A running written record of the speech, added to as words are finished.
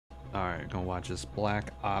Alright, gonna watch this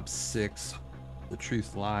Black Ops 6 The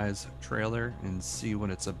Truth Lies trailer and see what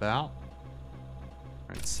it's about.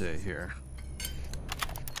 Let's see here.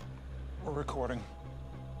 We're recording.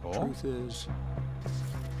 Cool. Truth is,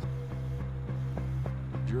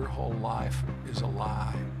 your whole life is a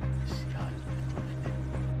lie.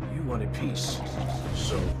 You wanted peace,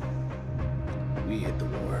 so we hit the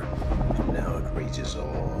war, and now it rages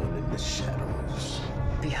on in the shadows.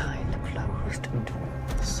 Behind closed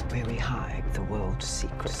doors, where we hide the world's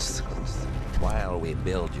secrets. While we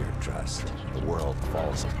build your trust, the world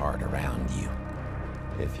falls apart around you.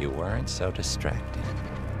 If you weren't so distracted,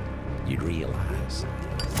 you'd realize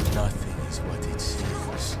Nothing is what it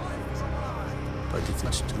seems. But if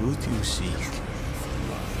it's truth you seek,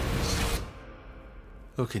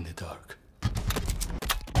 look in the dark.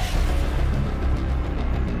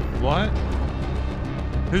 What?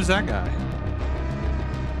 Who's that guy?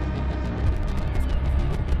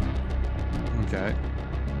 Okay.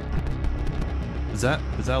 Is that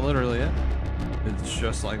literally it? It's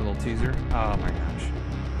just like a little teaser? Oh my gosh.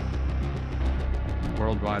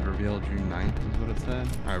 Worldwide reveal June 9th is what it said.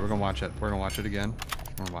 Alright, we're gonna watch it. We're gonna watch it again.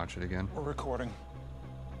 We're gonna watch it again. We're recording.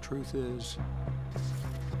 Truth is,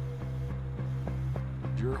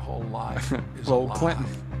 your whole life is a Well, lie. Clinton.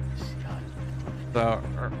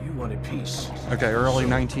 You wanted peace. Okay, early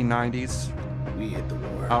 1990s. We hit the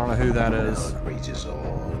war. I don't know who that and is. Now it rages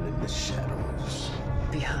on in the shadows.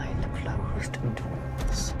 Behind closed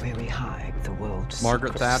doors, where we hide the world's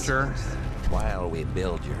Margaret secrets. Thatcher. while we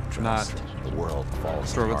build your trust, the world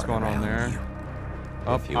falls Sure what's apart going on around there. you.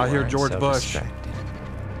 Oh, If you I hear weren't George so Bush. distracted,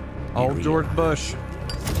 you Old George realize Bush.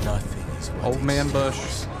 Nothing is what Old it man Bush.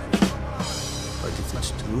 seems. But if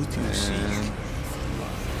it's truth you And seek,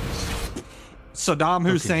 Saddam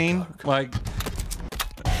Hussein. dark. Like,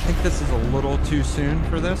 I think this is a little too soon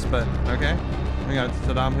for this, but okay. We got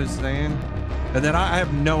Saddam Hussein. And then I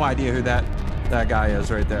have no idea who that guy is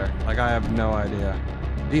right there. Like, I have no idea.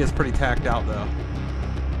 He is pretty tacked out, though.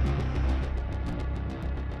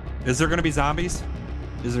 Is there gonna be zombies?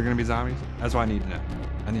 Is there gonna be zombies? That's what I need to know.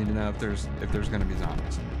 I need to know if there's gonna be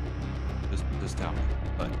zombies. Just tell me.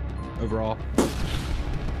 But overall,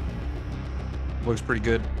 looks pretty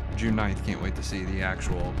good. June 9th. Can't wait to see the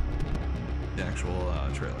actual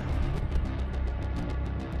trailer.